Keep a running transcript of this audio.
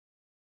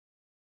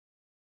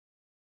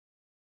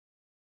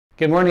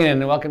Good morning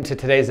and welcome to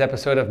today's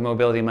episode of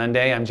Mobility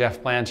Monday. I'm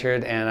Jeff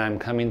Blanchard and I'm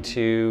coming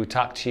to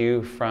talk to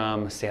you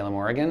from Salem,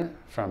 Oregon,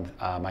 from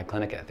my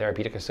clinic at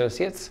Therapeutic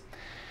Associates.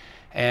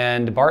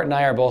 And Bart and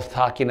I are both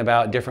talking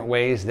about different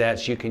ways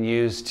that you can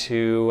use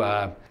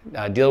to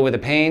deal with the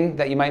pain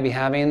that you might be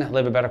having,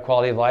 live a better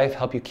quality of life,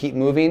 help you keep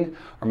moving,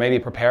 or maybe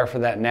prepare for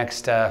that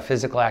next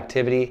physical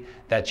activity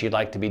that you'd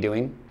like to be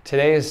doing.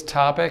 Today's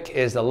topic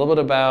is a little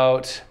bit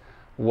about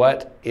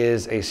what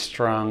is a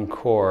strong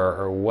core,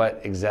 or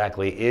what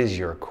exactly is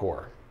your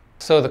core?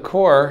 So the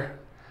core,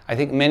 I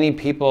think many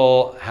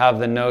people have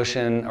the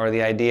notion or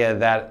the idea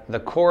that the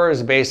core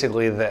is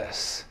basically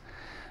this,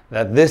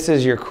 that this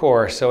is your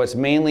core, so it's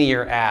mainly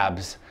your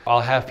abs. I'll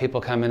have people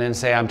come in and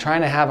say, I'm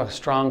trying to have a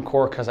strong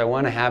core because I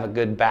want to have a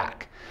good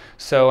back.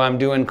 So I'm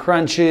doing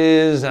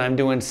crunches, and I'm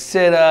doing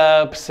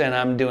sit-ups, and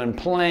I'm doing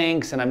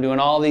planks, and I'm doing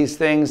all these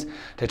things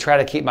to try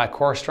to keep my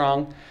core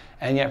strong,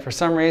 and yet for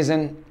some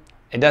reason,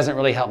 it doesn't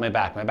really help my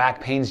back. My back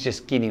pain's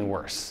just getting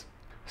worse.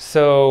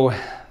 So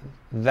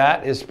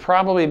that is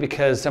probably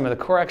because some of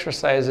the core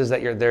exercises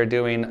that they're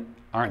doing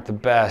aren't the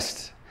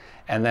best,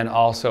 and then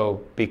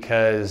also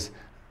because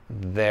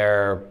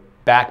their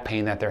back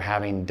pain that they're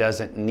having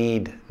doesn't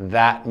need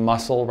that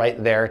muscle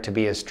right there to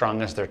be as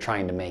strong as they're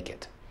trying to make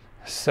it.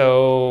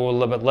 So,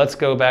 but let's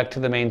go back to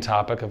the main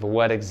topic of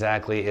what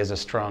exactly is a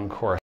strong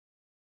core.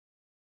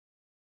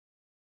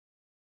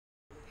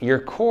 Your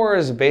core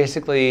is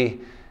basically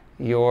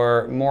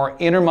your more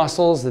inner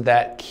muscles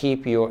that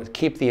keep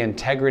the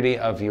integrity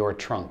of your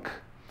trunk.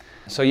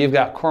 So you've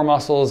got core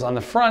muscles on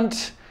the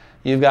front,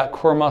 you've got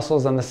core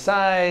muscles on the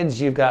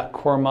sides, you've got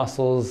core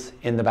muscles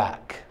in the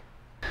back.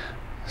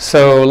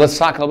 So let's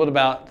talk a little bit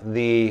about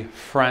the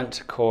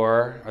front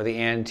core, or the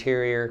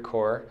anterior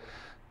core.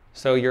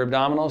 So your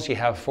abdominals, you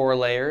have 4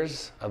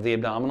 layers of the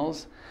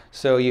abdominals.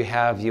 So you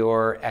have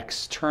your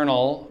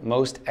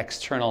most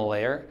external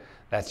layer.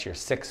 That's your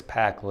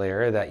 6-pack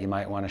layer that you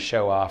might want to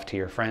show off to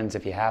your friends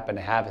if you happen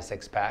to have a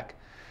 6-pack.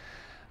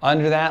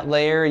 Under that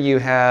layer, you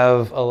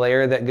have a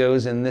layer that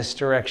goes in this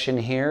direction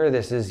here.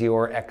 This is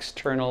your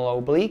external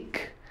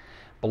oblique.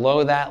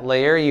 Below that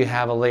layer, you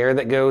have a layer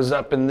that goes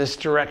up in this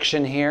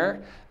direction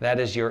here. That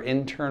is your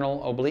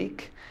internal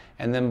oblique.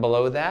 And then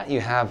below that,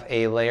 you have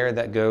a layer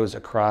that goes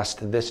across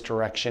to this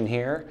direction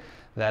here.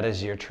 That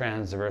is your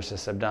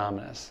transversus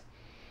abdominis.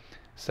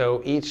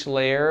 So each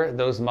layer,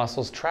 those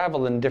muscles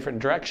travel in different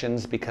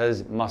directions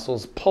because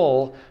muscles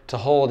pull to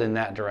hold in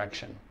that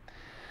direction.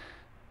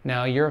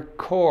 Now your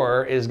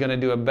core is going to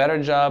do a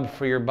better job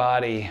for your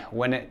body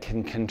when it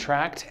can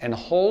contract and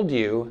hold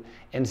you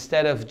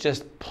instead of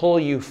just pull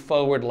you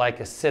forward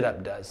like a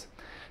sit-up does.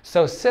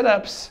 So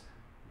sit-ups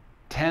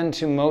tend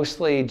to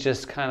mostly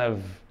just kind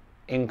of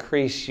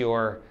increase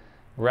your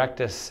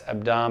rectus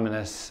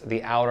abdominis,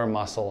 the outer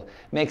muscle,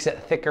 makes it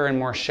thicker and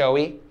more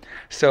showy.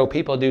 So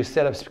people do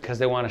sit-ups because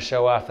they want to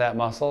show off that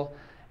muscle,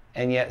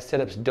 and yet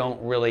sit-ups don't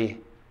really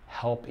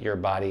help your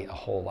body a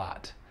whole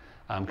lot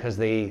because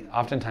they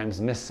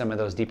oftentimes miss some of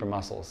those deeper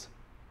muscles.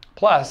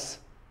 Plus,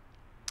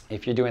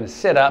 if you're doing a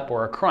sit-up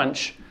or a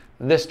crunch,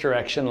 this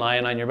direction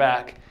lying on your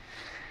back,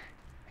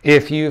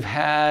 if you've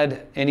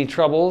had any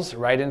troubles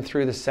right in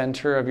through the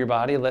center of your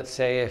body, let's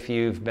say if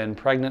you've been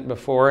pregnant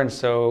before and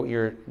so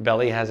your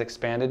belly has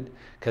expanded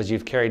because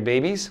you've carried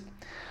babies,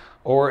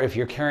 or if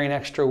you're carrying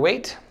extra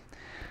weight,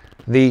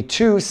 the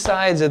 2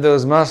 sides of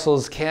those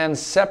muscles can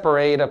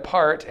separate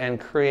apart and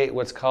create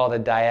what's called a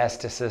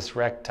diastasis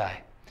recti.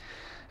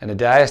 And a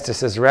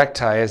diastasis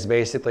recti is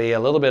basically a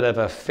little bit of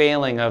a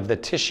failing of the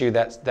tissue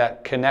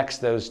that connects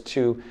those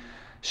 2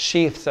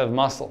 sheaths of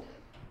muscle.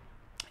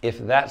 If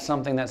that's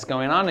something that's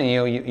going on in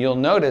you, you'll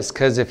notice,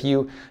 because if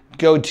you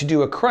go to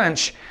do a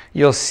crunch,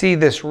 you'll see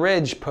this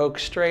ridge poke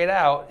straight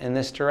out in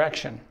this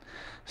direction.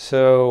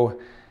 So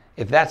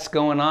if that's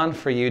going on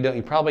for you,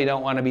 you probably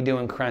don't want to be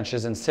doing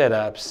crunches and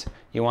sit-ups.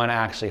 You want to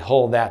actually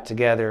hold that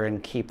together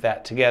and keep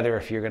that together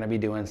if you're going to be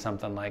doing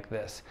something like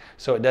this,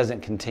 so it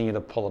doesn't continue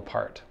to pull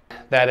apart.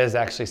 That is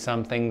actually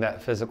something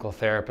that physical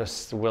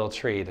therapists will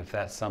treat. If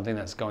that's something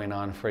that's going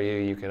on for you,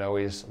 you could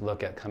always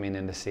look at coming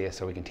in to see us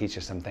so we can teach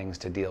you some things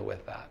to deal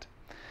with that.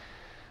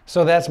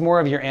 So that's more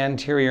of your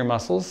anterior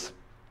muscles.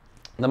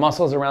 The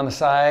muscles around the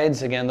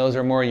sides, again, those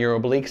are more your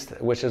obliques,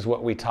 which is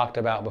what we talked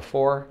about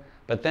before.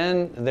 But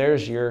then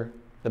there's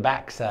the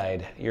back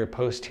side, your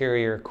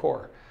posterior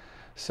core.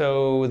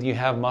 So you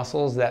have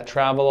muscles that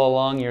travel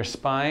along your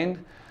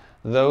spine.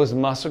 Those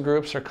muscle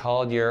groups are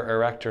called your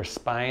erector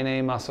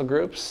spinae muscle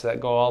groups that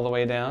go all the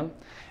way down.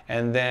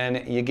 And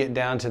then you get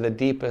down to the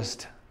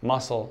deepest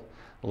muscle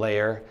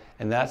layer,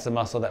 and that's the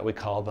muscle that we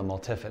call the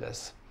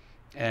multifidus.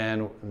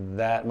 And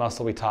that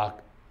muscle we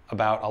talk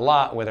about a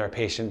lot with our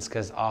patients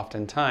because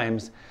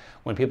oftentimes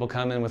when people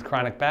come in with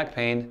chronic back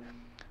pain,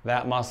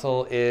 that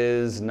muscle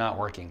is not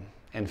working.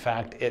 In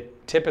fact,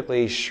 it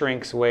typically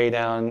shrinks way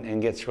down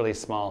and gets really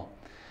small.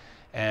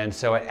 And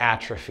so it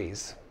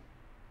atrophies.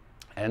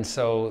 And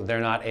so they're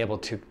not able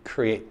to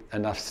create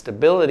enough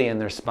stability in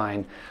their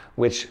spine,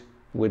 which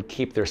would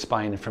keep their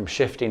spine from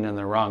shifting in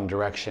the wrong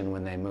direction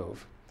when they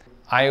move.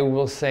 I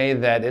will say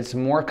that it's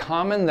more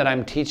common that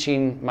I'm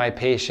teaching my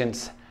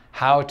patients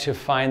how to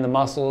find the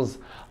muscles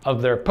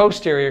of their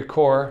posterior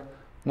core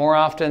more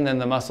often than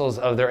the muscles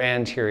of their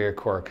anterior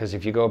core. Because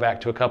if you go back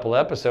to a couple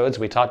episodes,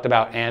 we talked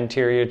about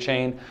anterior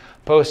chain,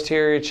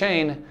 posterior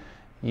chain.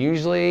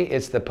 Usually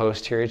it's the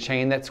posterior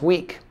chain that's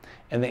weak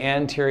and the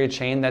anterior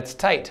chain that's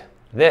tight,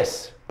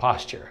 this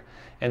posture.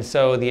 And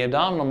so the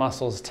abdominal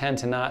muscles tend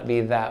to not be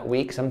that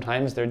weak.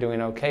 Sometimes they're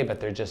doing okay, but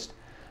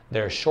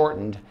they're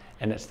shortened,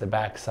 and it's the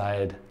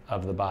backside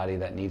of the body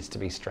that needs to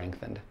be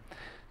strengthened.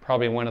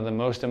 Probably one of the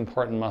most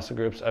important muscle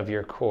groups of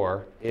your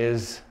core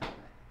is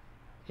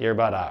your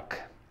buttock.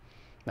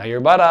 Now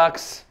your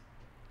buttocks,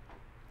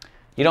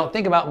 you don't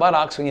think about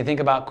buttocks when you think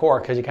about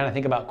core, because you kind of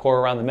think about core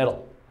around the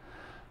middle.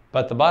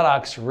 But the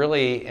buttocks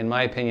really, in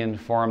my opinion,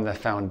 form the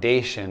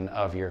foundation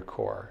of your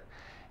core.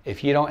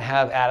 If you don't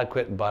have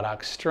adequate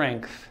buttock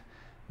strength,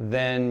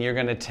 then you're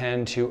going to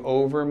tend to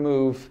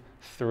over-move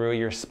through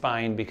your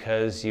spine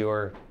because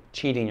you're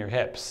cheating your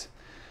hips,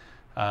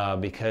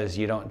 because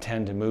you don't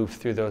tend to move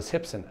through those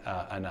hips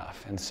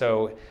enough. And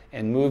so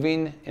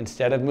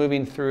instead of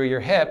moving through your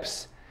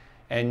hips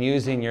and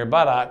using your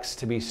buttocks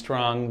to be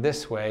strong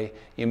this way,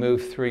 you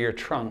move through your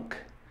trunk,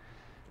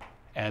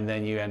 and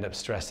then you end up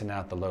stressing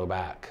out the low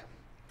back.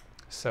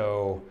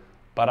 So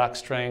buttock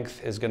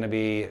strength is going to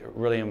be a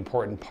really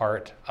important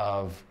part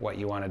of what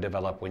you want to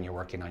develop when you're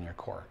working on your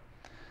core.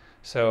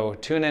 So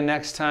tune in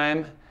next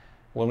time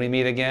when we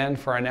meet again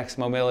for our next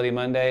Mobility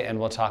Monday, and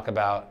we'll talk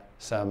about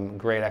some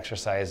great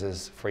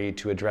exercises for you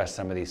to address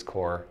some of these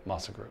core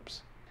muscle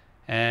groups.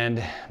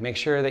 And make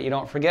sure that you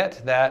don't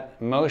forget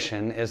that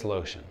motion is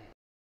lotion.